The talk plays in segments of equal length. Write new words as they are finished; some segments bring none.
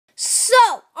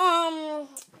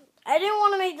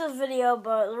this video,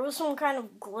 but there was some kind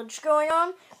of glitch going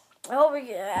on.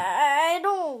 I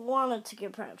don't want it to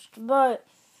get patched, but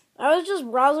I was just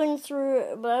browsing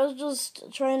through, but I was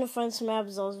just trying to find some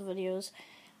Abzel's videos.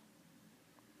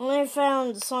 And I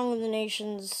found Song of the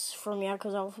Nations from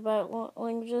Yaku's alphabet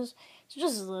languages. It's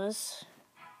just this.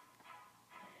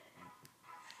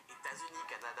 États-Unis,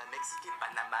 Canada, Mexique et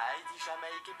Panama, Haïti,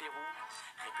 Jamaïque et Pérou,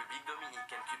 République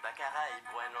dominicaine, Cuba, Caraïbes,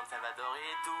 Groenland, Salvador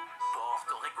et tout,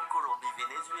 Porto Rico, Colombie,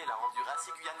 Venezuela, Honduras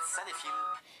et Guyane, ça défile.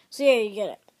 So yeah, you get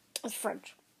it. It's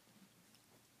French.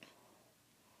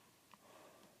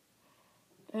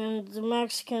 And the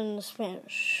Mexican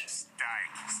Spanish.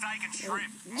 Steak and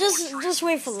shrimp. Just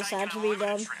wait for this ad to be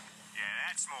done. Yeah,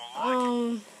 that's more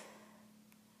like it.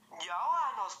 Y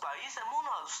ahora nos parecemos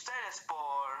a ustedes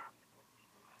por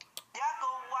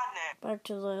Back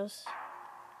to this.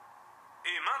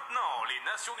 Et maintenant, les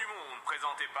nations du monde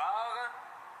présentées par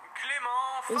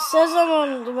Clément. It says I'm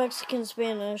on the Mexican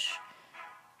Spanish,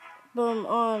 but I'm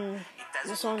on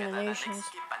the Song of the Nations.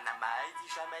 Panama, Haïti,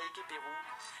 Jamaïque et Pérou,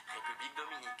 République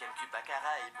dominicaine, Cuba,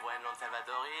 Caraïbes, Groenland,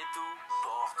 Salvador et tout,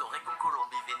 Porto Rico,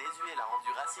 Colombie, Venezuela,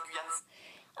 Honduras et Guyane.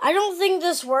 I don't think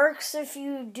this works if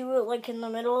you do it like in the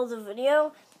middle of the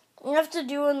video. You have to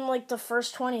do it in like the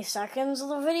first 20 seconds of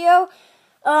the video.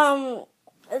 And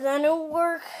then it'll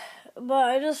work. But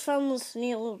I just found this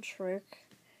neat little trick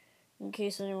in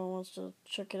case anyone wants to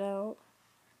check it out.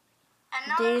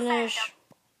 Danish.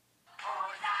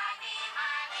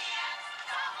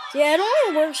 Yeah, it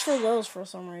only works for those for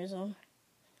some reason.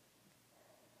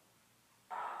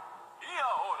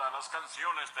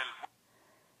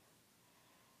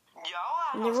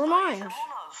 Never mind.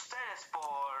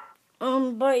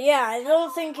 But yeah, I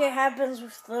don't think it happens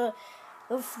with the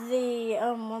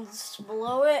ones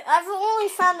below it. I've only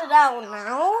found it out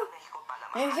now.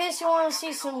 In case you want to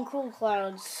see some cool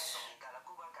clouds.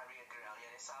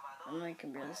 I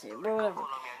can barely see it, but whatever.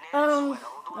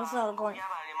 That's not the point.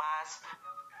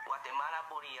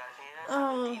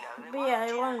 But yeah,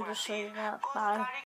 I wanted to show you that. Bye.